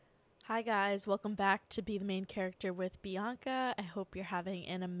Hi guys, welcome back to Be the Main Character with Bianca. I hope you're having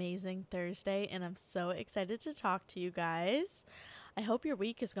an amazing Thursday and I'm so excited to talk to you guys. I hope your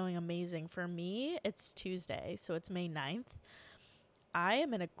week is going amazing. For me, it's Tuesday, so it's May 9th. I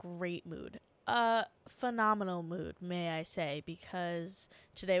am in a great mood. A phenomenal mood, may I say, because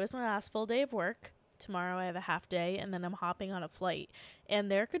today was my last full day of work. Tomorrow I have a half day and then I'm hopping on a flight. And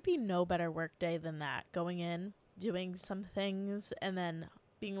there could be no better work day than that. Going in, doing some things, and then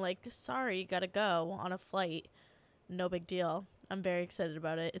being like, sorry, gotta go on a flight. No big deal. I'm very excited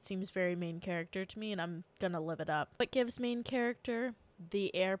about it. It seems very main character to me and I'm gonna live it up. What gives main character?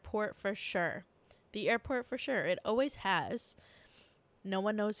 The airport for sure. The airport for sure. It always has. No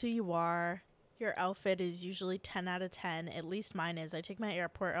one knows who you are. Your outfit is usually 10 out of 10. At least mine is. I take my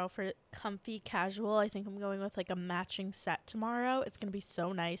airport outfit comfy, casual. I think I'm going with like a matching set tomorrow. It's gonna be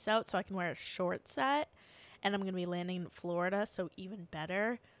so nice out so I can wear a short set. And I'm going to be landing in Florida, so even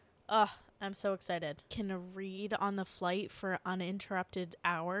better. Ugh, I'm so excited. Can read on the flight for uninterrupted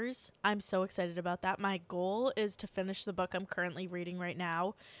hours. I'm so excited about that. My goal is to finish the book I'm currently reading right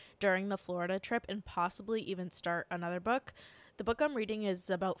now during the Florida trip and possibly even start another book. The book I'm reading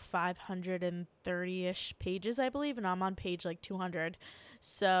is about 530-ish pages, I believe, and I'm on page like 200.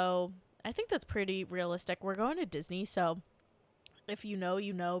 So I think that's pretty realistic. We're going to Disney, so if you know,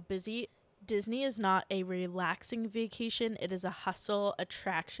 you know, busy. Disney is not a relaxing vacation. It is a hustle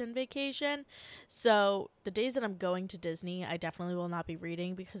attraction vacation. So the days that I'm going to Disney, I definitely will not be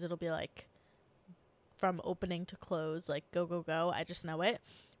reading because it'll be like from opening to close, like go, go, go. I just know it,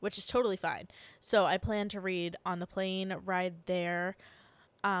 which is totally fine. So I plan to read on the plane ride there.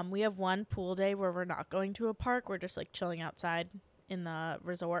 We have one pool day where we're not going to a park. We're just like chilling outside in the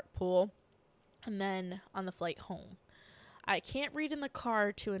resort pool. And then on the flight home. I can't read in the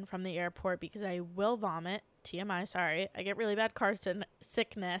car to and from the airport because I will vomit. TMI, sorry. I get really bad car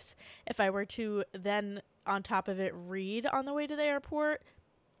sickness. If I were to then, on top of it, read on the way to the airport,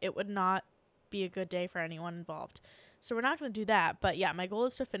 it would not be a good day for anyone involved. So we're not going to do that. But yeah, my goal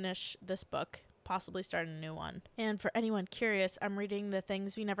is to finish this book, possibly start a new one. And for anyone curious, I'm reading The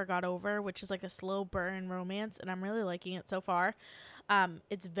Things We Never Got Over, which is like a slow burn romance, and I'm really liking it so far.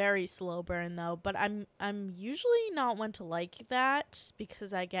 It's very slow burn though, but I'm usually not one to like that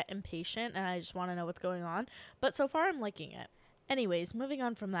because I get impatient and I just want to know what's going on. But so far I'm liking it. Anyways, moving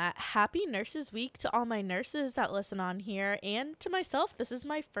on from that, happy Nurses Week to all my nurses that listen on here and to myself. This is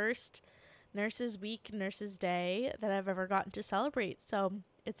my first Nurses Week, Nurses Day that I've ever gotten to celebrate. So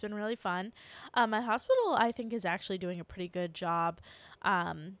it's been really fun. My hospital, I think, is actually doing a pretty good job,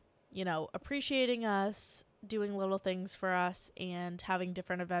 appreciating us, doing little things for us, and having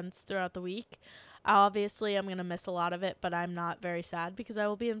different events throughout the week. Obviously, I'm going to miss a lot of it, but I'm not very sad because I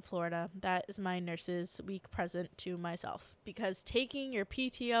will be in Florida. That is my Nurses Week present to myself because taking your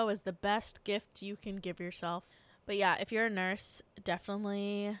PTO is the best gift you can give yourself. But yeah, if you're a nurse,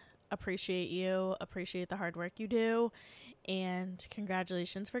 definitely appreciate you, appreciate the hard work you do, and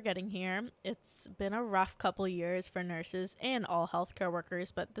congratulations for getting here. It's been a rough couple years for nurses and all healthcare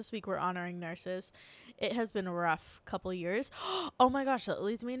workers, but this week we're honoring nurses. It has been a rough couple years. Oh my gosh, that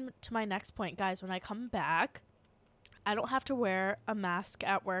leads me to my next point, guys. When I come back, I don't have to wear a mask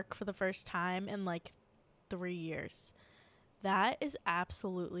at work for the first time in like 3 years. That is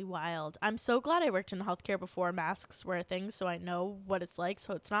absolutely wild. I'm so glad I worked in healthcare before masks were a thing, so I know what it's like,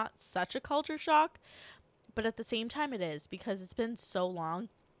 so it's not such a culture shock. But at the same time it is because it's been so long.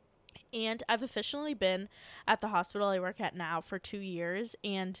 And I've officially been at the hospital I work at now for 2 years.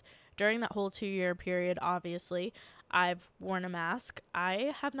 And during that whole 2-year period, obviously, I've worn a mask.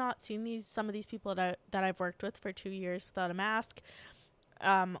 I have not seen some of these people that I've worked with for 2 years without a mask.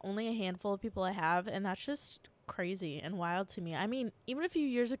 Only a handful of people I have. And that's just crazy and wild to me. I mean, even a few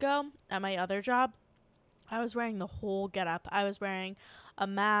years ago at my other job, I was wearing the whole getup. I was wearing a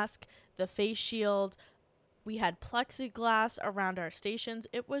mask, the face shield. We had plexiglass around our stations.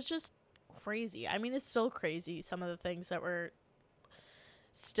 It was just crazy. I mean, it's still crazy, some of the things that we're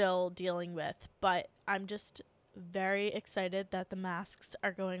still dealing with. But I'm just very excited that the masks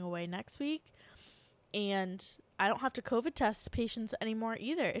are going away next week. And I don't have to COVID test patients anymore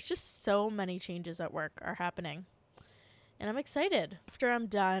either. It's just so many changes at work are happening. And I'm excited. After I'm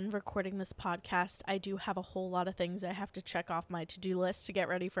done recording this podcast, I do have a whole lot of things I have to check off my to-do list to get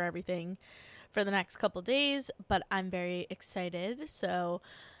ready for everything for the next couple days, but I'm very excited. So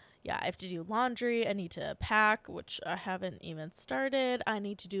yeah, I have to do laundry. I need to pack, which I haven't even started. I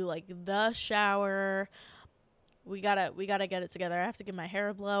need to do like the shower. We gotta get it together. I have to give my hair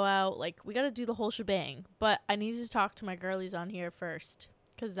a blowout. Like, we gotta do the whole shebang. But I need to talk to my girlies on here first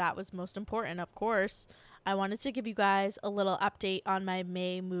because that was most important, of course. I wanted to give you guys a little update on my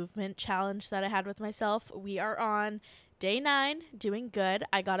May movement challenge that I had with myself. We are on day 9, doing good.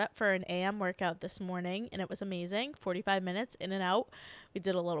 I got up for an AM workout this morning and it was amazing. 45 minutes in and out. We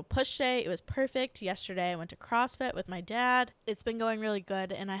did a little push day. It was perfect. Yesterday I went to CrossFit with my dad. It's been going really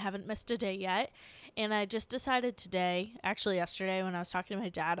good and I haven't missed a day yet. And I just decided today, actually yesterday when I was talking to my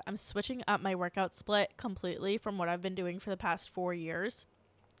dad, I'm switching up my workout split completely from what I've been doing for the past 4 years.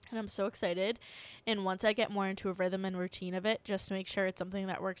 And I'm so excited. And once I get more into a rhythm and routine of it, just to make sure it's something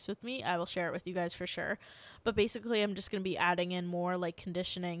that works with me, I will share it with you guys for sure. But basically, I'm just going to be adding in more like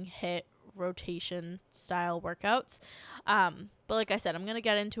conditioning, HIIT, rotation style workouts. But like I said, I'm going to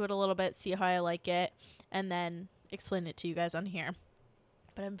get into it a little bit, see how I like it, and then explain it to you guys on here.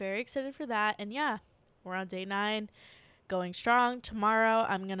 But I'm very excited for that. And yeah, we're on day 9, going strong. Tomorrow,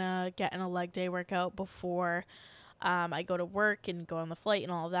 I'm going to get in a leg day workout before I go to work and go on the flight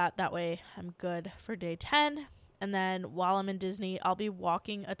and all of that. That way I'm good for day 10. And then while I'm in Disney, I'll be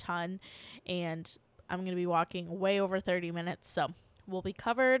walking a ton and I'm going to be walking way over 30 minutes. So we'll be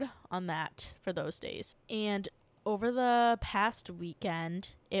covered on that for those days. And over the past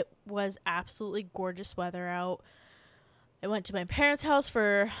weekend, it was absolutely gorgeous weather out. I went to my parents' house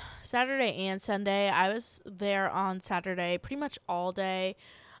for Saturday and Sunday. I was there on Saturday pretty much all day.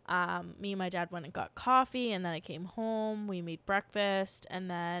 Me and my dad went and got coffee, and then I came home. We made breakfast, and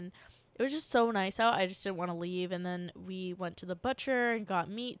then it was just so nice out. I just didn't want to leave, and then we went to the butcher and got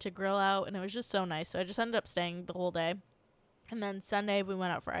meat to grill out, and it was just so nice. So I just ended up staying the whole day. And then Sunday, we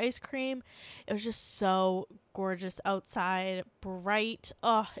went out for ice cream. It was just so gorgeous outside, bright.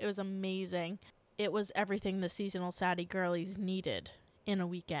 Oh, it was amazing. It was everything the seasonal Saturday girlies needed in a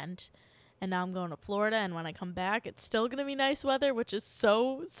weekend. And now I'm going to Florida, and when I come back, it's still going to be nice weather, which is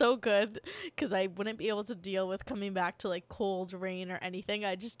so good, because I wouldn't be able to deal with coming back to, like, cold rain or anything.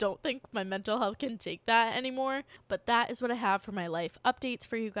 I just don't think my mental health can take that anymore. But that is what I have for my life updates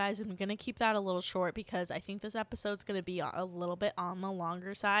for you guys. I'm going to keep that a little short because I think this episode's going to be a little bit on the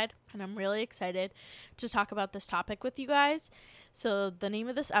longer side, and I'm really excited to talk about this topic with you guys. So the name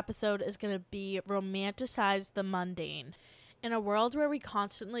of this episode is going to be Romanticize the Mundane. In a world where we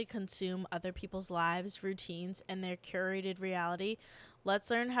constantly consume other people's lives, routines, and their curated reality, let's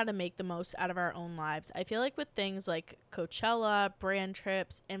learn how to make the most out of our own lives. I feel like with things like Coachella, brand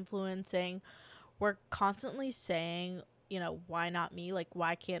trips, influencing, we're constantly saying, you know, why not me? Like,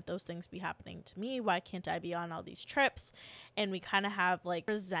 why can't those things be happening to me? Why can't I be on all these trips? And we kind of have like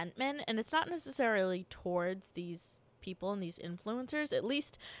resentment, and it's not necessarily towards these people and these influencers. At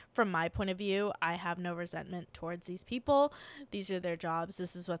least from my point of view, I have no resentment towards these people. These are their jobs.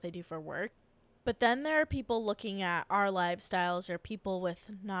 This is what they do for work. But then there are people looking at our lifestyles, or people with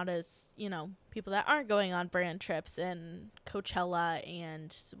not as, you know, people that aren't going on brand trips and Coachella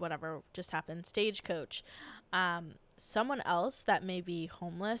and whatever just happened, Stagecoach. Someone else that may be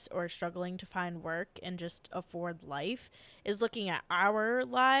homeless or struggling to find work and just afford life is looking at our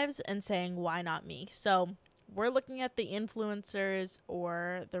lives and saying, why not me? So we're looking at the influencers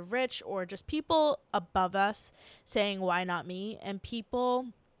or the rich or just people above us saying, why not me? And people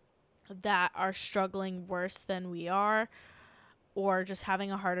that are struggling worse than we are, or just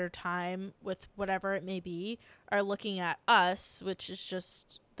having a harder time with whatever it may be, are looking at us, which is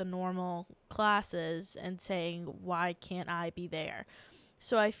just the normal classes, and saying, why can't I be there?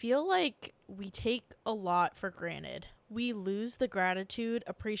 So I feel like we take a lot for granted. We lose the gratitude,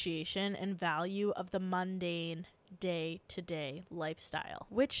 appreciation, and value of the mundane day-to-day lifestyle,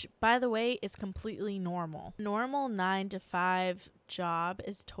 which, by the way, is completely normal. Normal 9-to-5 job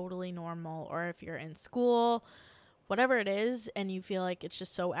is totally normal, or if you're in school, whatever it is, and you feel like it's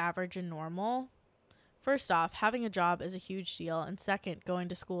just so average and normal. First off, having a job is a huge deal, and second, going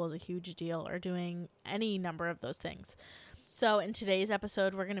to school is a huge deal, or doing any number of those things. So in today's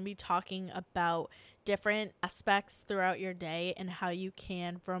episode, we're going to be talking about different aspects throughout your day and how you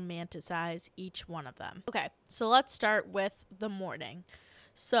can romanticize each one of them. Okay, so let's start with the morning.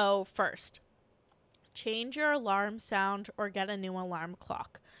 So first, change your alarm sound or get a new alarm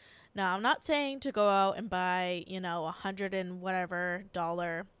clock. Now, I'm not saying to go out and buy, $100 and whatever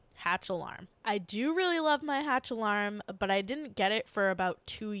dollar Hatch alarm. I do really love my Hatch alarm, but I didn't get it for about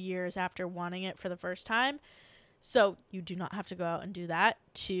 2 years after wanting it for the first time. So you do not have to go out and do that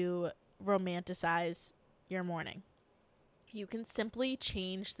to romanticize your morning. You can simply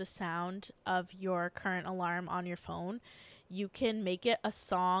change the sound of your current alarm on your phone. You can make it a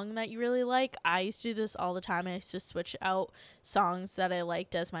song that you really like. I used to do this all the time. I used to switch out songs that I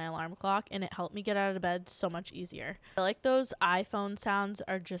liked as my alarm clock, and it helped me get out of bed so much easier. I like those iPhone sounds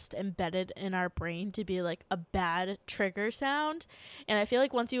are just embedded in our brain to be like a bad trigger sound. And I feel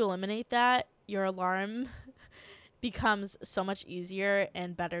like once you eliminate that, your alarm becomes so much easier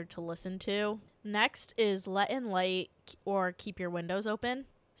and better to listen to. Next is let in light or keep your windows open.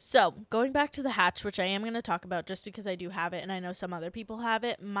 So going back to the hatch, which I am going to talk about just because I do have it and I know some other people have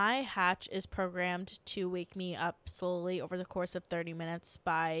it, my hatch is programmed to wake me up slowly over the course of 30 minutes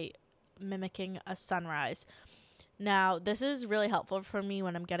by mimicking a sunrise. Now, this is really helpful for me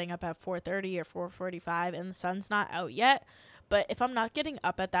when I'm getting up at 4:30 or 4:45 and the sun's not out yet. But if I'm not getting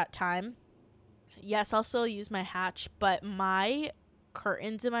up at that time, yes, I'll still use my hatch, but my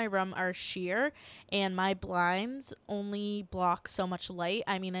curtains in my room are sheer and my blinds only block so much light.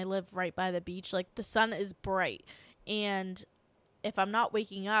 I mean, I live right by the beach. Like, the sun is bright. And if I'm not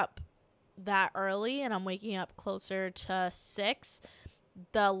waking up that early and I'm waking up closer to 6,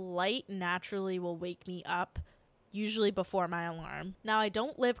 the light naturally will wake me up, usually before my alarm. Now, I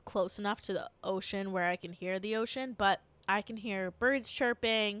don't live close enough to the ocean where I can hear the ocean, but I can hear birds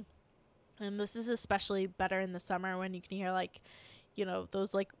chirping. And this is especially better in the summer when you can hear, like, you know,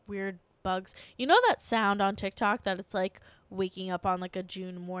 those like weird bugs. You know that sound on TikTok that it's like waking up on like a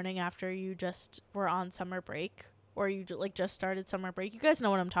June morning after you just were on summer break, or you like just started summer break? You guys know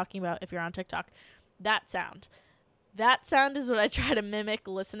what I'm talking about if you're on TikTok. That sound is what I try to mimic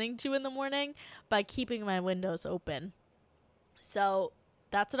listening to in the morning by keeping my windows open. So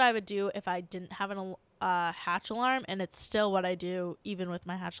that's what I would do if I didn't have a hatch alarm, and it's still what I do even with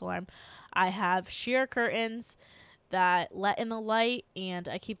my hatch alarm. I have sheer curtains that let in the light, and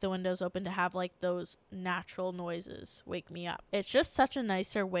I keep the windows open to have like those natural noises wake me up. It's just such a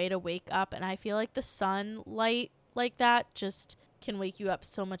nicer way to wake up, and I feel like the sunlight like that just can wake you up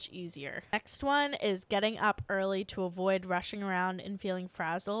so much easier. Next one is getting up early to avoid rushing around and feeling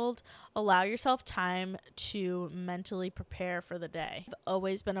frazzled. Allow yourself time to mentally prepare for the day. I've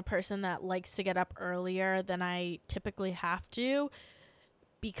always been a person that likes to get up earlier than I typically have to,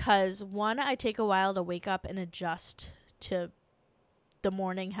 because one, I take a while to wake up and adjust to the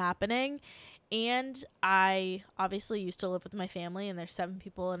morning happening. And I obviously used to live with my family, and there's 7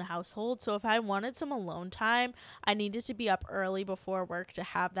 people in a household. So if I wanted some alone time, I needed to be up early before work to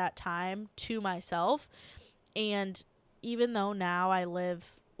have that time to myself. And even though now I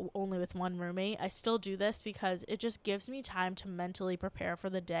live only with one roommate, I still do this because it just gives me time to mentally prepare for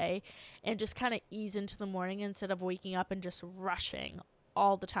the day and just kind of ease into the morning instead of waking up and just rushing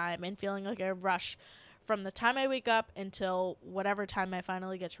all the time and feeling like I rush from the time I wake up until whatever time I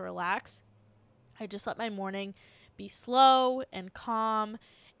finally get to relax. I just let my morning be slow and calm,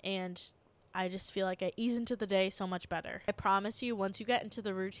 and I just feel like I ease into the day so much better. I promise you, once you get into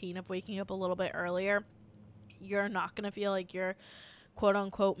the routine of waking up a little bit earlier, you're not going to feel like you're quote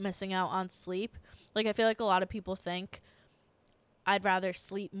unquote missing out on sleep. Like, I feel like a lot of people think I'd rather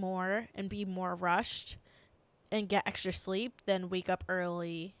sleep more and be more rushed and get extra sleep than wake up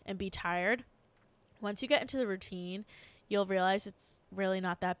early and be tired. Once you get into the routine, you'll realize it's really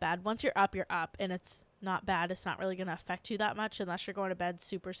not that bad. Once you're up, and it's not bad. It's not really going to affect you that much unless you're going to bed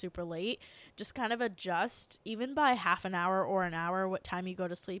super, super late. Just kind of adjust, even by half an hour or an hour, what time you go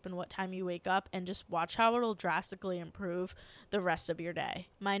to sleep and what time you wake up, and just watch how it'll drastically improve the rest of your day.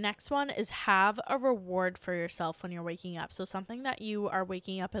 My next one is have a reward for yourself when you're waking up. So something that you are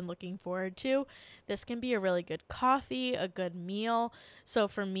waking up and looking forward to. This can be a really good coffee, a good meal. So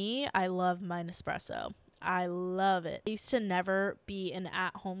for me, I love my Nespresso. I love it. I used to never be an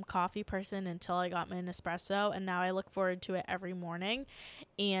at-home coffee person until I got my Nespresso, and now I look forward to it every morning.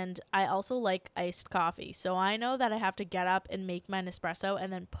 And I also like iced coffee. So I know that I have to get up and make my Nespresso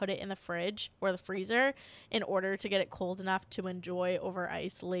and then put it in the fridge or the freezer in order to get it cold enough to enjoy over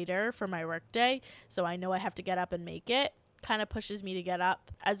ice later for my work day. So I know I have to get up and make it. Kind of pushes me to get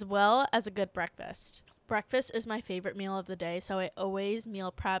up, as well as a good breakfast. Breakfast is my favorite meal of the day, so I always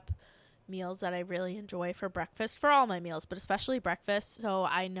meal prep meals that I really enjoy for breakfast, for all my meals, but especially breakfast, so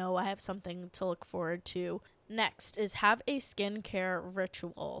I know I have something to look forward to. Next is have a skincare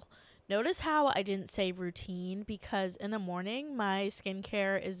ritual. Notice how I didn't say routine, because in the morning my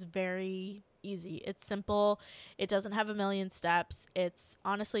skincare is very easy. It's simple. It doesn't have a million steps. It's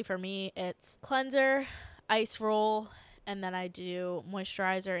honestly, for me, it's cleanser, ice roll, and then I do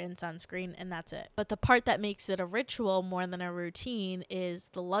moisturizer and sunscreen, and that's it. But the part that makes it a ritual more than a routine is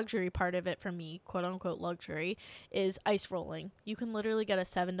the luxury part of it for me, quote unquote luxury, is ice rolling. You can literally get a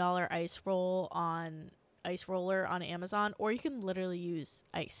 $7 ice roller on Amazon, or you can literally use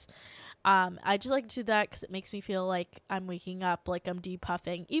ice. I just like to do that because it makes me feel like I'm waking up, like I'm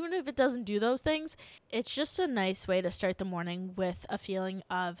depuffing. Even if it doesn't do those things, it's just a nice way to start the morning with a feeling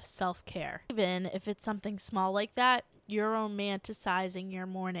of self-care. Even if it's something small like that, you're romanticizing your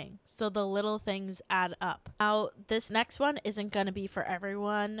morning. So the little things add up. Now, this next one isn't going to be for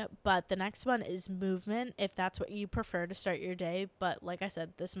everyone, but the next one is movement, if that's what you prefer to start your day. But like I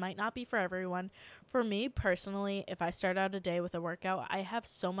said, this might not be for everyone. For me personally, if I start out a day with a workout, I have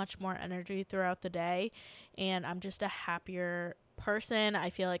so much more energy throughout the day, and I'm just a happier person. I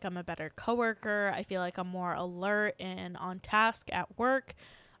feel like I'm a better coworker. I feel like I'm more alert and on task at work.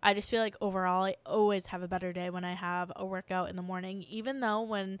 I just feel like overall I always have a better day when I have a workout in the morning, even though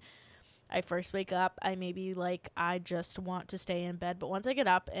when I first wake up, I maybe like I just want to stay in bed. But once I get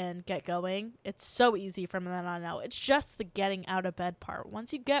up and get going, it's so easy from then on out. It's just the getting out of bed part.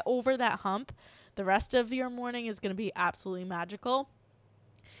 Once you get over that hump, the rest of your morning is going to be absolutely magical.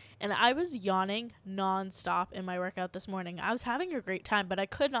 And I was yawning nonstop in my workout this morning. I was having a great time, but I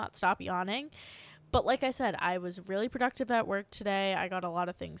could not stop yawning. But like I said, I was really productive at work today. I got a lot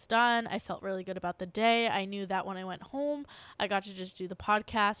of things done. I felt really good about the day. I knew that when I went home, I got to just do the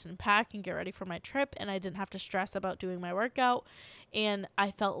podcast and pack and get ready for my trip, and I didn't have to stress about doing my workout. And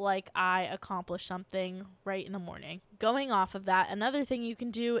I felt like I accomplished something right in the morning. Going off of that, another thing you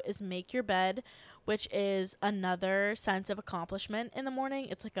can do is make your bed, which is another sense of accomplishment in the morning.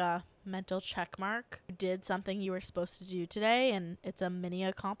 It's like a mental check mark. You did something you were supposed to do today, and it's a mini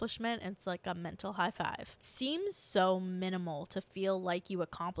accomplishment. It's like a mental high five. It seems so minimal to feel like you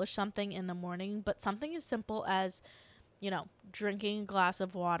accomplished something in the morning, but something as simple as, drinking a glass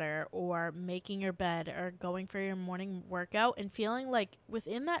of water or making your bed or going for your morning workout and feeling like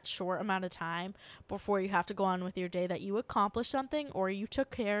within that short amount of time before you have to go on with your day that you accomplished something or you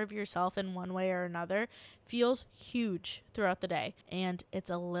took care of yourself in one way or another feels huge throughout the day. And it's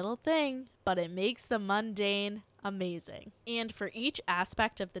a little thing, but it makes the mundane amazing. And for each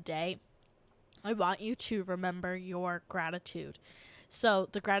aspect of the day, I want you to remember your gratitude. So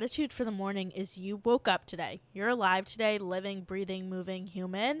the gratitude for the morning is you woke up today. You're alive today, living, breathing, moving,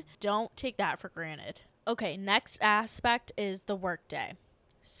 human. Don't take that for granted. Okay, next aspect is the workday.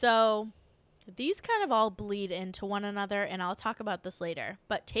 So these kind of all bleed into one another, and I'll talk about this later.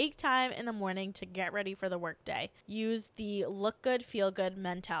 But take time in the morning to get ready for the workday. Use the look good, feel good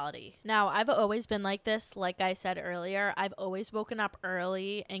mentality. Now, I've always been like this. Like I said earlier, I've always woken up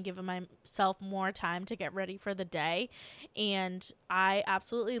early and given myself more time to get ready for the day. And I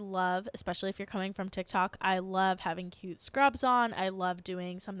absolutely love, especially if you're coming from TikTok, I love having cute scrubs on. I love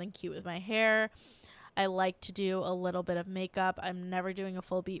doing something cute with my hair. I like to do a little bit of makeup. I'm never doing a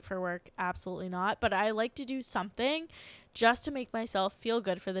full beat for work. Absolutely not. But I like to do something just to make myself feel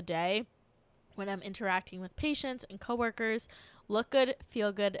good for the day when I'm interacting with patients and coworkers. Look good,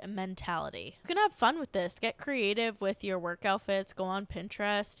 feel good mentality. You can have fun with this. Get creative with your work outfits. Go on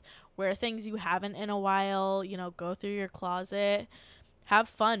Pinterest. Wear things you haven't in a while. Go through your closet. Have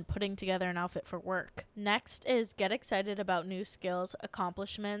fun putting together an outfit for work. Next is get excited about new skills,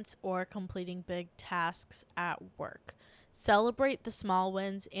 accomplishments, or completing big tasks at work. Celebrate the small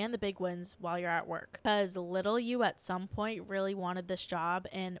wins and the big wins while you're at work. Because little you at some point really wanted this job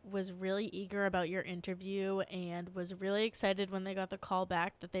and was really eager about your interview and was really excited when they got the call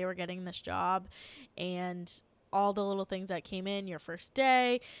back that they were getting this job, and all the little things that came in, your first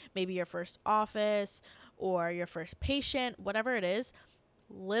day, maybe your first office or your first patient, whatever it is.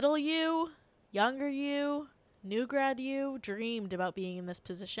 Little you, younger you, new grad you dreamed about being in this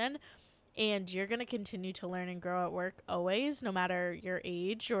position, and you're going to continue to learn and grow at work always, no matter your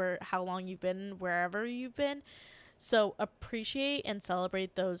age or how long you've been wherever you've been. So appreciate and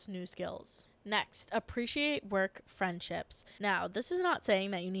celebrate those new skills. Next, appreciate work friendships. Now, this is not saying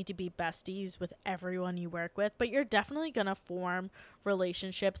that you need to be besties with everyone you work with, but you're definitely going to form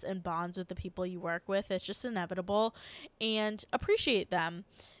relationships and bonds with the people you work with. It's just inevitable, and appreciate them.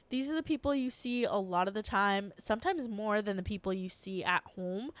 These are the people you see a lot of the time, sometimes more than the people you see at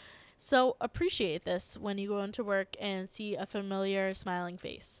home. So appreciate this when you go into work and see a familiar smiling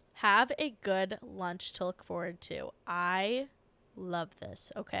face. Have a good lunch to look forward to. I love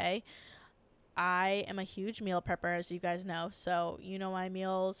this, okay? I am a huge meal prepper, as you guys know, so my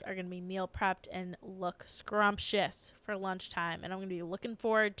meals are going to be meal prepped and look scrumptious for lunchtime, and I'm going to be looking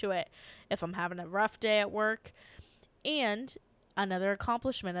forward to it if I'm having a rough day at work. And another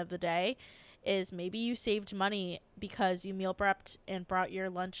accomplishment of the day is maybe you saved money because you meal prepped and brought your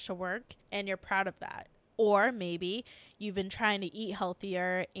lunch to work, and you're proud of that. Or maybe you've been trying to eat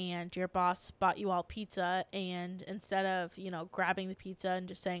healthier and your boss bought you all pizza, and instead of, grabbing the pizza and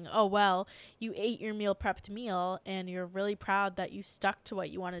just saying, oh, well, you ate your meal prepped meal and you're really proud that you stuck to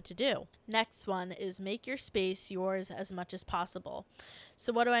what you wanted to do. Next one is make your space yours as much as possible.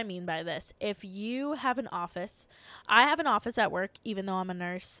 So what do I mean by this? If you have an office, I have an office at work, even though I'm a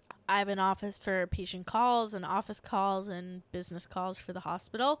nurse. I have an office for patient calls and office calls and business calls for the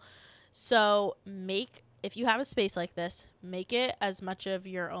hospital. So if you have a space like this, make it as much of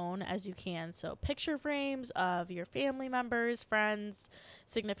your own as you can. So picture frames of your family members, friends,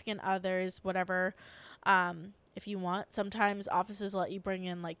 significant others, whatever. If you want, sometimes offices let you bring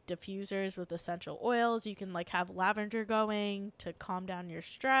in like diffusers with essential oils. You can like have lavender going to calm down your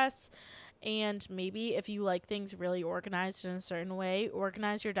stress. And maybe if you like things really organized in a certain way,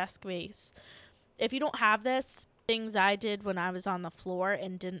 organize your desk space. If you don't have this, things I did when I was on the floor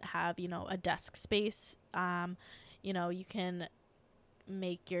and didn't have, a desk space, you can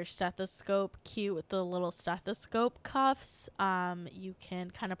make your stethoscope cute with the little stethoscope cuffs. You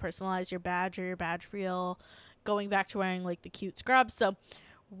can kind of personalize your badge or your badge reel, going back to wearing like the cute scrubs. So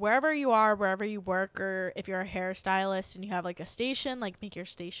wherever you are, wherever you work, or if you're a hairstylist and you have like a station, like make your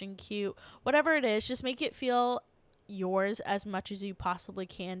station cute. Whatever it is, just make it feel yours as much as you possibly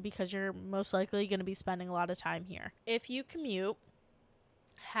can, because you're most likely going to be spending a lot of time here. If you commute,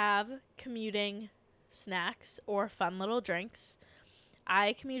 have commuting snacks or fun little drinks.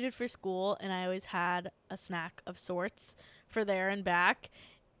 I commuted for school and I always had a snack of sorts for there and back,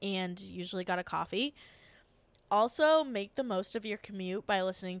 and usually got a coffee. Also, make the most of your commute by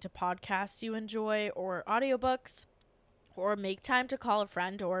listening to podcasts you enjoy or audiobooks, or make time to call a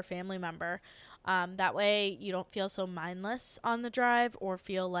friend or a family member. That way you don't feel so mindless on the drive or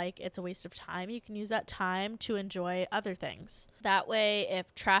feel like it's a waste of time. You can use that time to enjoy other things. That way,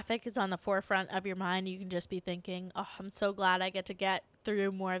 if traffic is on the forefront of your mind, you can just be thinking, oh, I'm so glad I get to get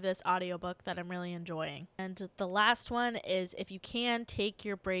through more of this audiobook that I'm really enjoying. And the last one is, if you can, take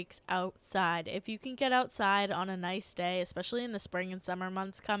your breaks outside. If you can get outside on a nice day, especially in the spring and summer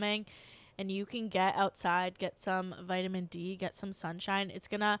months coming, and you can get outside, get some vitamin D, get some sunshine, it's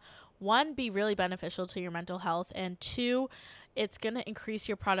gonna, one, be really beneficial to your mental health, and two, it's gonna increase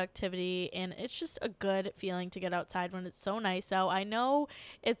your productivity, and it's just a good feeling to get outside when it's so nice out. I know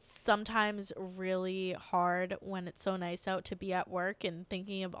it's sometimes really hard when it's so nice out to be at work and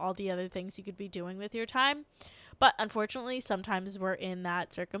thinking of all the other things you could be doing with your time. But unfortunately, sometimes we're in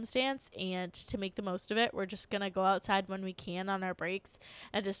that circumstance, and to make the most of it, we're just going to go outside when we can on our breaks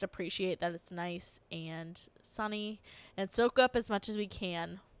and just appreciate that it's nice and sunny and soak up as much as we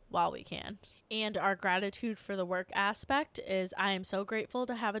can while we can. And our gratitude for the work aspect is, I am so grateful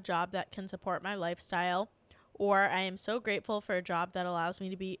to have a job that can support my lifestyle, or I am so grateful for a job that allows me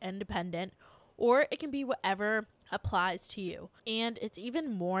to be independent, or it can be whatever applies to you. And it's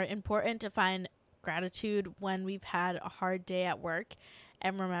even more important to find gratitude when we've had a hard day at work,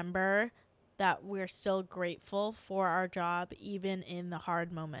 and remember that we're still grateful for our job even in the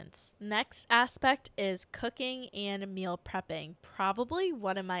hard moments. Next aspect is cooking and meal prepping. Probably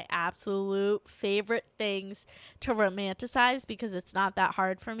one of my absolute favorite things to romanticize, because it's not that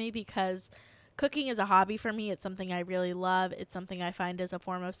hard for me, because cooking is a hobby for me. It's something I really love. It's something I find as a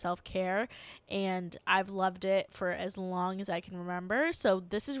form of self-care, and I've loved it for as long as I can remember. So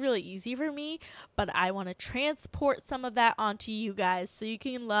this is really easy for me, but I want to transport some of that onto you guys so you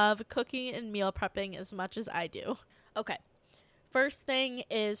can love cooking and meal prepping as much as I do. Okay. First thing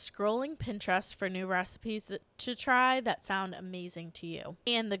is scrolling Pinterest for new recipes to try that sound amazing to you.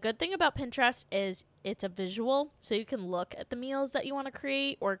 And the good thing about Pinterest is it's a visual, so you can look at the meals that you want to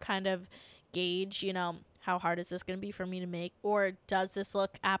create, or kind of gauge, how hard is this going to be for me to make, or does this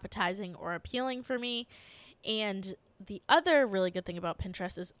look appetizing or appealing for me? And the other really good thing about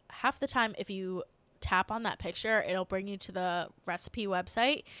Pinterest is, half the time if you tap on that picture, it'll bring you to the recipe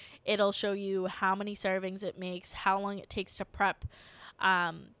website. It'll show you how many servings it makes, how long it takes to prep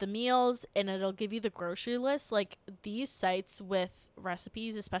the meals, and it'll give you the grocery list. Like, these sites with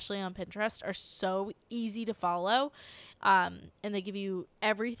recipes, especially on Pinterest, are so easy to follow, and they give you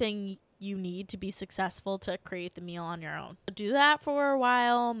everything you need to be successful to create the meal on your own. So do that for a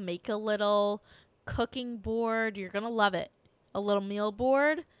while. Make a little cooking board. You're gonna love it. A little meal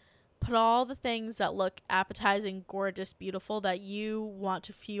board. Put all the things that look appetizing, gorgeous, beautiful, that you want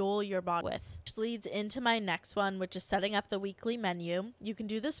to fuel your body with. Which leads into my next one, which is setting up the weekly menu. You can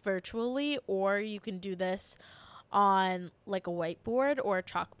do this virtually, or you can do this on like a whiteboard or a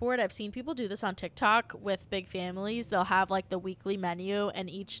chalkboard. I've seen people do this on TikTok with big families. They'll have like the weekly menu, and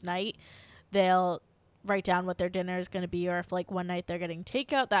each night they'll write down what their dinner is going to be, or if like one night they're getting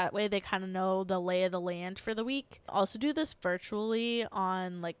takeout. That way they kind of know the lay of the land for the week. Also do this virtually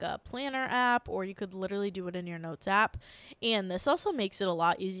on like a planner app, or you could literally do it in your notes app. And this also makes it a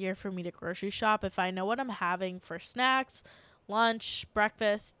lot easier for me to grocery shop if I know what I'm having for snacks, lunch,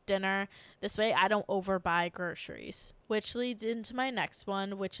 breakfast, dinner. This way I don't overbuy groceries. Which leads into my next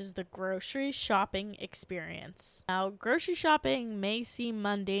one, which is the grocery shopping experience. Now, grocery shopping may seem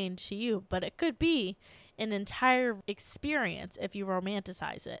mundane to you, but it could be an entire experience if you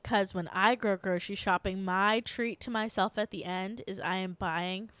romanticize it. Because when I go grocery shopping, my treat to myself at the end is I am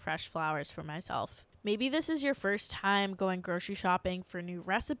buying fresh flowers for myself. Maybe this is your first time going grocery shopping for new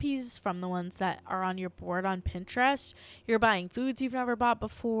recipes from the ones that are on your board on Pinterest. You're buying foods you've never bought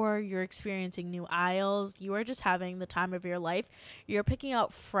before. You're experiencing new aisles. You are just having the time of your life. You're picking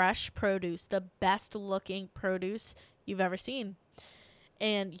out fresh produce, the best looking produce you've ever seen.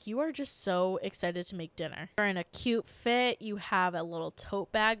 And you are just so excited to make dinner. You're in a cute fit. You have a little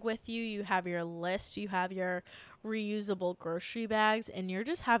tote bag with you. You have your list. You have your reusable grocery bags, and you're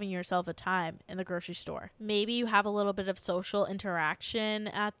just having yourself a time in the grocery store. Maybe you have a little bit of social interaction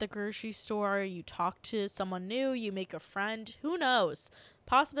at the grocery store. You talk to someone new. You make a friend. Who knows?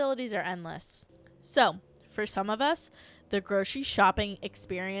 Possibilities are endless. So, for some of us, the grocery shopping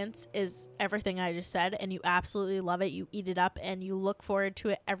experience is everything I just said, and you absolutely love it. You eat it up, and you look forward to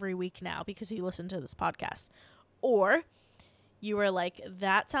it every week now because you listen to this podcast. Or you are like,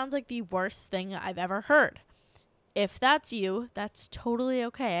 that sounds like the worst thing I've ever heard. If that's you, that's totally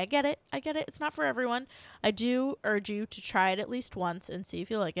okay. I get it. It's not for everyone. I do urge you to try it at least once and see if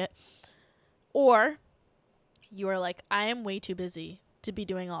you like it. Or you are like, I am way too busy to be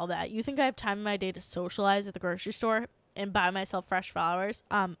doing all that. You think I have time in my day to socialize at the grocery store and buy myself fresh flowers?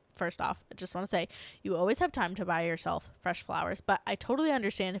 First off, I just want to say you always have time to buy yourself fresh flowers, but I totally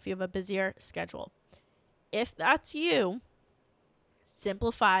understand if you have a busier schedule. If that's you,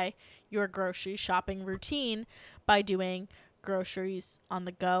 simplify your grocery shopping routine by doing groceries on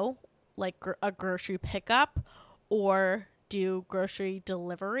the go, like a grocery pickup, or do grocery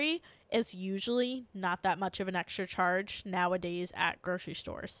delivery. It's usually not that much of an extra charge nowadays at grocery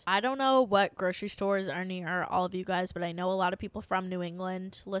stores. I don't know what grocery stores are near all of you guys, but I know a lot of people from New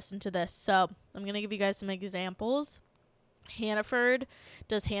England listen to this, so I'm going to give you guys some examples. Hannaford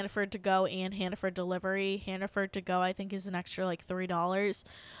does Hannaford to go and Hannaford delivery. Hannaford to go, I think, is an extra like $3.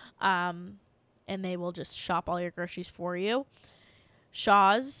 And they will just shop all your groceries for you.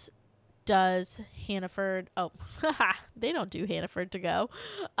 Shaw's does Hannaford. Oh, they don't do Hannaford to go.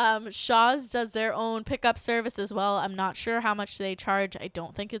 Shaw's does their own pickup service as well. I'm not sure how much they charge. I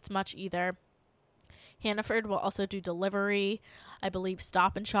don't think it's much either. Hannaford will also do delivery. I believe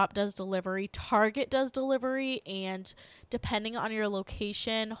Stop and Shop does delivery. Target does delivery. And depending on your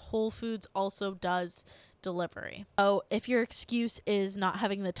location, Whole Foods also does delivery. So if your excuse is not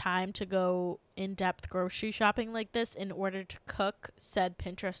having the time to go in-depth grocery shopping like this in order to cook said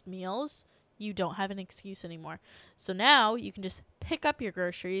Pinterest meals, you don't have an excuse anymore. So now you can just pick up your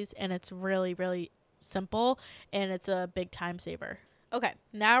groceries, and it's really, really simple, and it's a big time saver. Okay,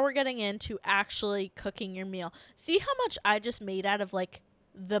 now we're getting into actually cooking your meal. See how much I just made out of like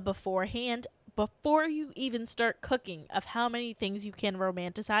the beforehand? Before you even start cooking, of how many things you can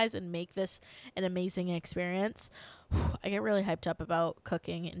romanticize and make this an amazing experience. I get really hyped up about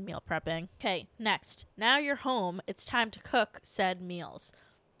cooking and meal prepping. Okay, next. Now you're home. It's time to cook said meals.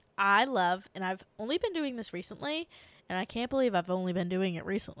 I love, and I've only been doing this recently, and I can't believe I've only been doing it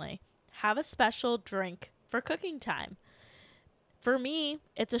recently, have a special drink for cooking time. For me,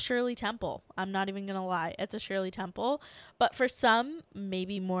 it's a Shirley Temple. I'm not even going to lie. It's a Shirley Temple. But for some,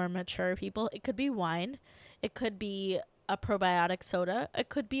 maybe more mature people, it could be wine. It could be a probiotic soda. It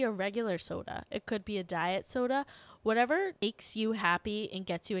could be a regular soda. It could be a diet soda. Whatever makes you happy and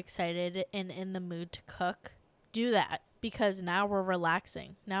gets you excited and in the mood to cook, do that. Because now we're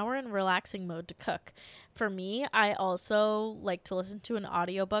relaxing. Now we're in relaxing mode to cook. For me, I also like to listen to an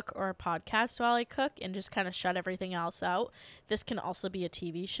audiobook or a podcast while I cook and just kind of shut everything else out. This can also be a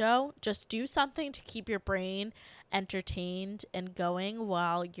TV show. Just do something to keep your brain entertained and going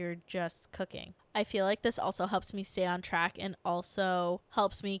while you're just cooking. I feel like this also helps me stay on track and also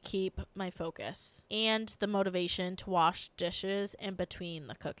helps me keep my focus and the motivation to wash dishes in between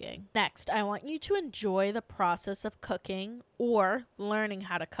the cooking. Next, I want you to enjoy the process of cooking or learning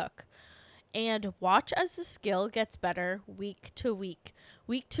how to cook. and watch as the skill gets better week to week.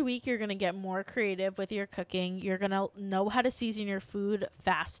 Week to week, you're going to get more creative with your cooking. You're going to know how to season your food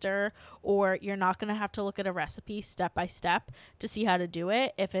faster, or you're not going to have to look at a recipe step by step to see how to do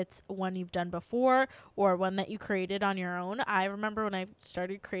it if it's one you've done before or one that you created on your own. I remember when I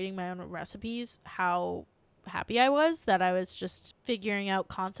started creating my own recipes, how happy I was that I was just figuring out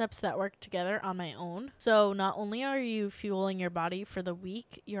concepts that work together on my own. So not only are you fueling your body for the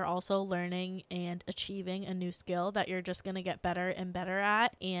week, you're also learning and achieving a new skill that you're just going to get better and better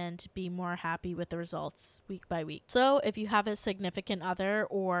at and be more happy with the results week by week. So if you have a significant other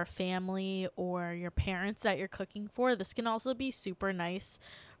or family or your parents that you're cooking for, this can also be super nice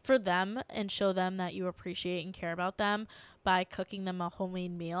for them and show them that you appreciate and care about them by cooking them a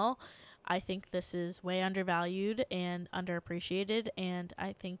homemade meal. I think this is way undervalued and underappreciated, and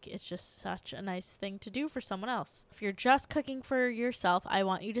I think it's just such a nice thing to do for someone else. If you're just cooking for yourself, I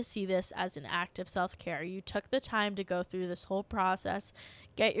want you to see this as an act of self-care. You took the time to go through this whole process,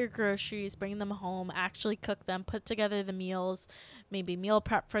 get your groceries, bring them home, actually cook them, put together the meals, maybe meal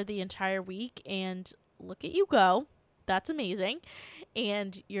prep for the entire week, and look at you go. That's amazing.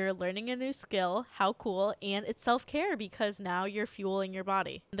 And you're learning a new skill. How cool. And it's self-care because now you're fueling your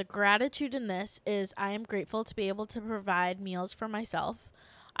body. The gratitude in this is I am grateful to be able to provide meals for myself.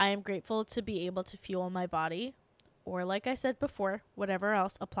 I am grateful to be able to fuel my body. Or like I said before, whatever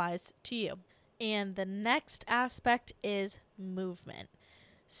else applies to you. And the next aspect is movement.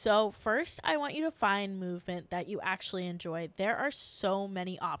 So first, I want you to find movement that you actually enjoy. There are so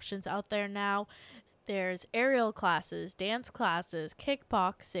many options out there now. There's aerial classes, dance classes,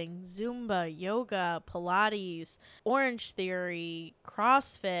 kickboxing, Zumba, yoga, Pilates, Orange Theory,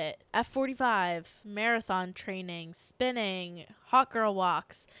 CrossFit, F45, marathon training, spinning, hot girl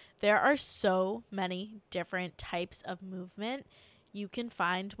walks. There are so many different types of movement. You can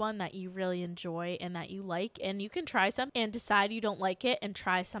find one that you really enjoy and that you like, and you can try some and decide you don't like it and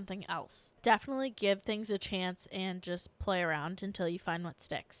try something else. Definitely give things a chance and just play around until you find what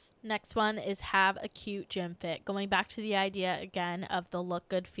sticks. Next one is have a cute gym fit. Going back to the idea again of the look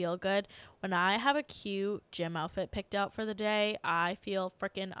good, feel good. When I have a cute gym outfit picked out for the day, I feel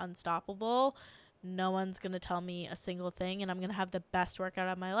freaking unstoppable. No one's going to tell me a single thing, and I'm going to have the best workout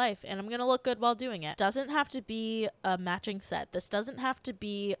of my life, and I'm going to look good while doing it. Doesn't have to be a matching set. This doesn't have to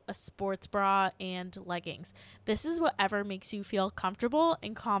be a sports bra and leggings. This is whatever makes you feel comfortable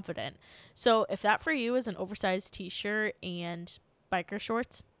and confident. So if that for you is an oversized t-shirt and biker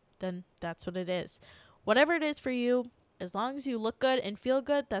shorts, then that's what it is. Whatever it is for you, as long as you look good and feel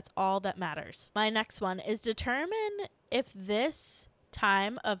good, that's all that matters. My next one is determine if this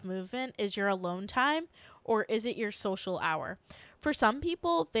time of movement is your alone time or is it your social hour. For some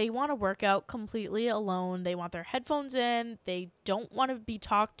people, they want to work out completely alone. They want their headphones in. They don't want to be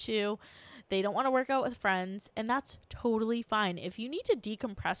talked to. They don't want to work out with friends, and that's totally fine. If you need to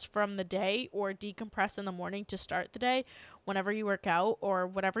decompress from the day or decompress in the morning to start the day, whenever you work out or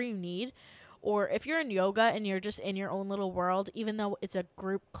whatever you need, or if you're in yoga and you're just in your own little world, even though it's a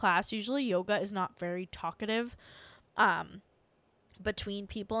group class, usually yoga is not very talkative. Between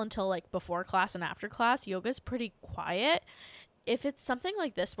people until like before class and after class, yoga is pretty quiet. If it's something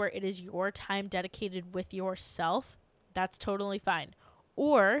like this where it is your time dedicated with yourself, that's totally fine.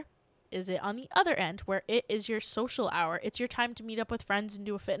 Or is it on the other end where it is your social hour? It's your time to meet up with friends and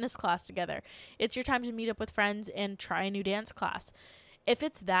do a fitness class together. It's your time to meet up with friends and try a new dance class. If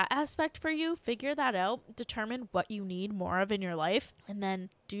it's that aspect for you, figure that out, determine what you need more of in your life, and then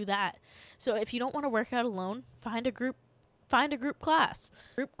do that. So if you don't want to work out alone, find a group class.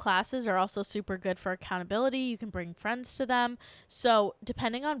 Group classes are also super good for accountability. You can bring friends to them. So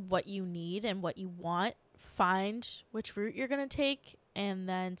depending on what you need and what you want, find which route you're going to take and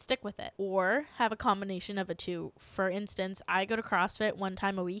then stick with it, or have a combination of the two. For instance, I go to CrossFit one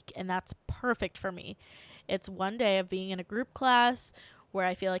time a week, and that's perfect for me. It's one day of being in a group class where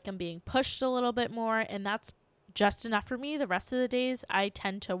I feel like I'm being pushed a little bit more, and that's just enough for me. The rest of the days, I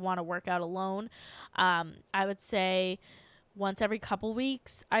tend to want to work out alone. I would say once every couple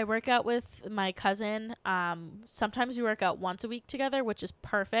weeks, I work out with my cousin. Sometimes we work out once a week together, which is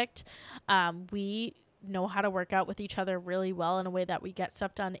perfect. We know how to work out with each other really well in a way that we get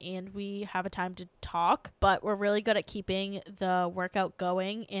stuff done and we have a time to talk, but we're really good at keeping the workout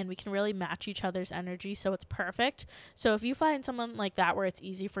going and we can really match each other's energy, so it's perfect. So if you find someone like that where it's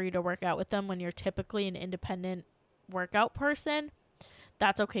easy for you to work out with them when you're typically an independent workout person,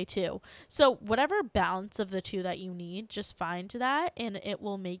 that's okay too. So whatever balance of the two that you need, just find that and it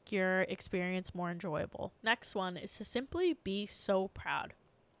will make your experience more enjoyable. Next one is to simply be so proud.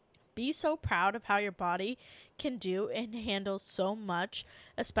 Be so proud of how your body can do and handle so much,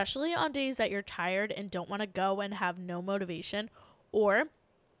 especially on days that you're tired and don't want to go and have no motivation. Or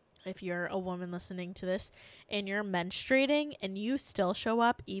if you're a woman listening to this and you're menstruating and you still show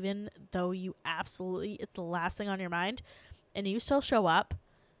up, even though it's the last thing on your mind, and you still show up,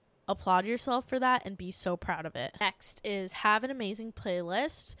 applaud yourself for that and be so proud of it. Next is have an amazing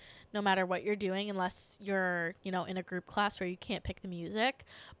playlist, no matter what you're doing, unless you're, in a group class where you can't pick the music.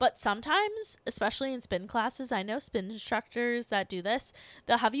 But sometimes, especially in spin classes, I know spin instructors that do this,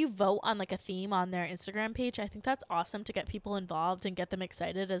 they'll have you vote on like a theme on their Instagram page. I think that's awesome to get people involved and get them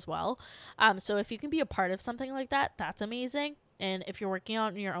excited as well. So if you can be a part of something like that, that's amazing. And if you're working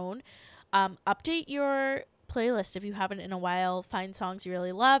on your own, update your playlist if you haven't in a while. Find songs you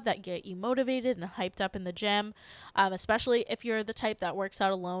really love that get you motivated and hyped up in the gym, especially if you're the type that works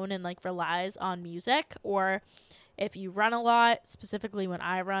out alone and like relies on music, or if you run a lot. Specifically when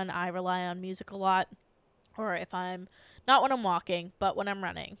I run, I rely on music a lot, or if I'm not when I'm walking, but when I'm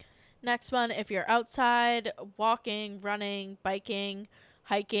running. Next one, if you're outside walking, running, biking,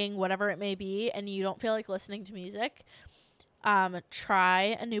 hiking, whatever it may be, and you don't feel like listening to music,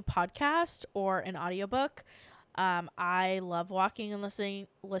 try a new podcast or an audiobook. I love walking and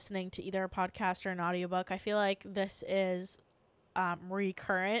listening to either a podcast or an audiobook. I feel like this is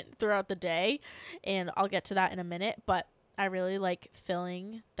recurrent throughout the day, and I'll get to that in a minute, but I really like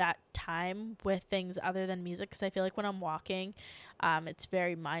filling that time with things other than music, because I feel like when I'm walking, it's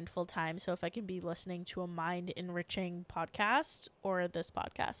very mindful time. So if I can be listening to a mind-enriching podcast or this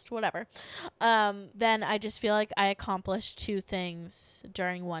podcast, whatever, then I just feel like I accomplished 2 things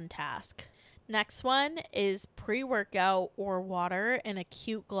during one task. Next one is pre-workout or water in a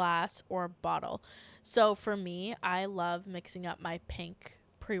cute glass or bottle. So for me, I love mixing up my pink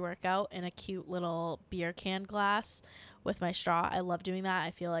pre-workout in a cute little beer can glass with my straw. I love doing that.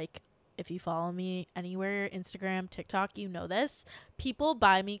 I feel like if you follow me anywhere, Instagram, TikTok, you know this. People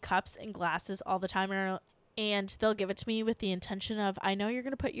buy me cups and glasses all the time, and they'll give it to me with the intention of, I know you're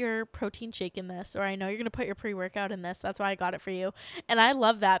going to put your protein shake in this, or I know you're going to put your pre-workout in this. That's why I got it for you. And I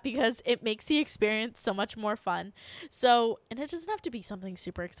love that because it makes the experience so much more fun. So, and it doesn't have to be something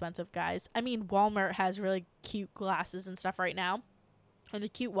super expensive, guys. I mean, Walmart has really cute glasses and stuff right now. And a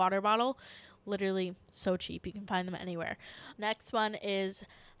cute water bottle, literally so cheap. You can find them anywhere. Next one is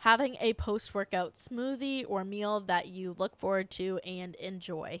having a post-workout smoothie or meal that you look forward to and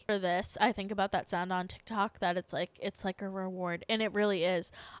enjoy. For this, I think about that sound on TikTok that it's like a reward, and it really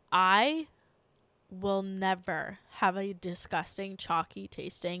is. I will never have a disgusting, chalky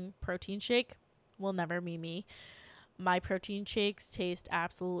tasting protein shake. Will never be me. My protein shakes taste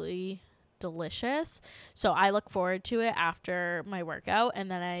absolutely delicious, so I look forward to it after my workout,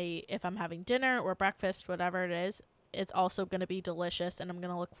 and then if I'm having dinner or breakfast, whatever it is, it's also going to be delicious, and I'm going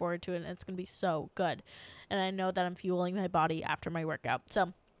to look forward to it, and it's going to be so good, and I know that I'm fueling my body after my workout.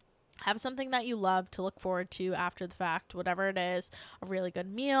 So have something that you love to look forward to after the fact, whatever it is, a really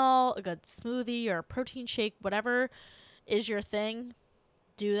good meal, a good smoothie, or a protein shake, whatever is your thing.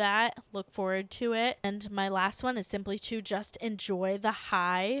 Do that, look forward to it. And my last one is simply to just enjoy the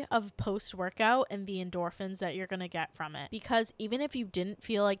high of post-workout and the endorphins that you're going to get from it, because even if you didn't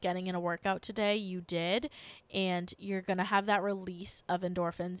feel like getting in a workout today, you did, and you're going to have that release of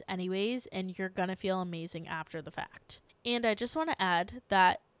endorphins anyways, and you're going to feel amazing after the fact. And I just want to add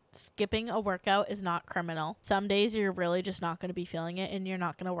that skipping a workout is not criminal. Some days you're really just not going to be feeling it and you're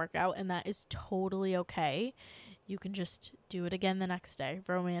not going to work out, and that is totally okay. You can just do it again the next day.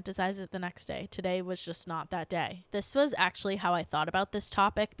 Romanticize it the next day. Today was just not that day. This was actually how I thought about this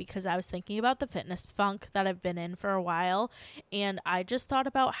topic, because I was thinking about the fitness funk that I've been in for a while, and I just thought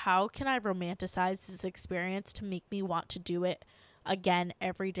about how can I romanticize this experience to make me want to do it again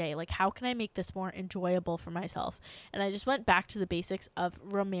every day. Like, how can I make this more enjoyable for myself? And I just went back to the basics of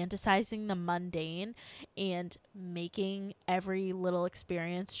romanticizing the mundane and making every little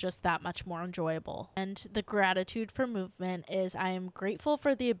experience just that much more enjoyable. And the gratitude for movement is, I am grateful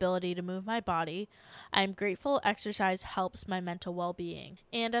for the ability to move my body. I am grateful exercise helps my mental well-being.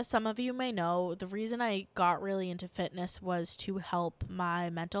 And as some of you may know, the reason I got really into fitness was to help my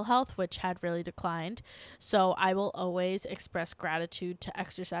mental health, which had really declined. So I will always express gratitude to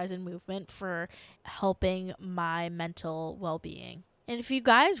exercise and movement for helping my mental well-being. And if you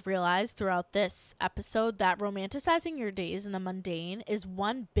guys realize throughout this episode that romanticizing your days in the mundane is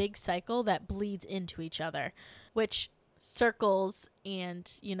one big cycle that bleeds into each other, which circles and,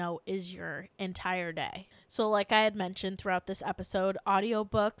 is your entire day. So like I had mentioned throughout this episode,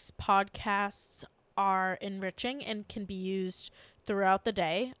 audiobooks, podcasts are enriching and can be used throughout the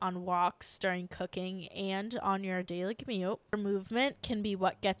day, on walks, during cooking, and on your daily commute. Your movement can be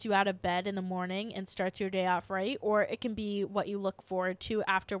what gets you out of bed in the morning and starts your day off right, or it can be what you look forward to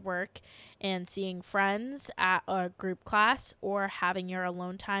after work and seeing friends at a group class or having your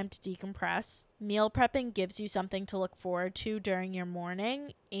alone time to decompress. Meal prepping gives you something to look forward to during your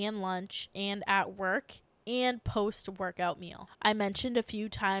morning and lunch and at work and post-workout meal. I mentioned a few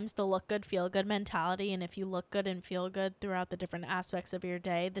times the look good, feel good mentality, and if you look good and feel good throughout the different aspects of your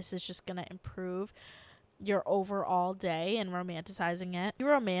day, this is just going to improve your overall day and romanticizing it. You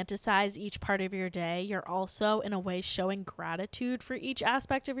romanticize each part of your day. You're also, in a way, showing gratitude for each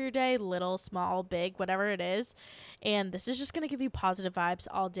aspect of your day, little, small, big, whatever it is. And this is just going to give you positive vibes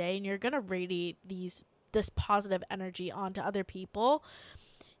all day, and you're going to radiate this positive energy onto other people.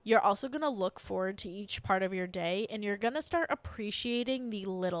 You're also going to look forward to each part of your day, and you're going to start appreciating the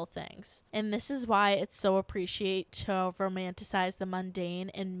little things. And this is why it's so appreciate to romanticize the mundane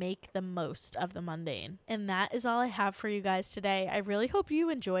and make the most of the mundane. And that is all I have for you guys today. I really hope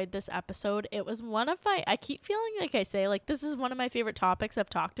you enjoyed this episode. It was I keep feeling like I say, like, this is one of my favorite topics I've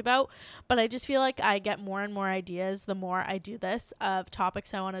talked about, but I just feel like I get more and more ideas the more I do this of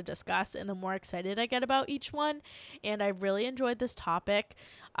topics I want to discuss and the more excited I get about each one. And I really enjoyed this topic.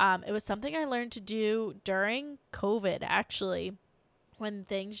 It was something I learned to do during COVID, actually, when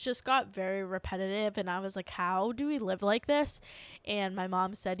things just got very repetitive and I was like, how do we live like this? And my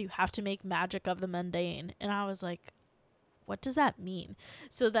mom said, you have to make magic of the mundane. And I was like, what does that mean?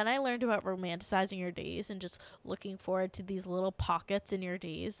 So then I learned about romanticizing your days and just looking forward to these little pockets in your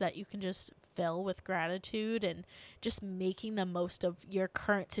days that you can just fill with gratitude and just making the most of your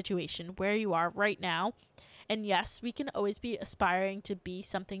current situation, where you are right now. And yes, we can always be aspiring to be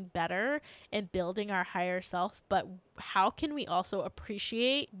something better and building our higher self, but how can we also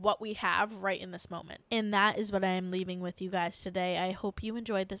appreciate what we have right in this moment? And that is what I am leaving with you guys today. I hope you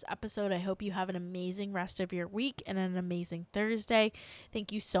enjoyed this episode. I hope you have an amazing rest of your week and an amazing Thursday.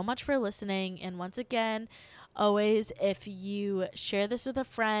 Thank you so much for listening. And once again, always, if you share this with a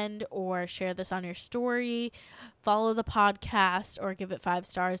friend or share this on your story, follow the podcast or give it 5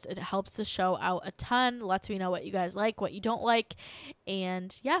 stars. It helps the show out a ton. Lets me know what you guys like, what you don't like.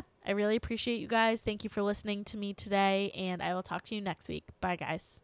 And yeah, I really appreciate you guys. Thank you for listening to me today, and I will talk to you next week. Bye, guys.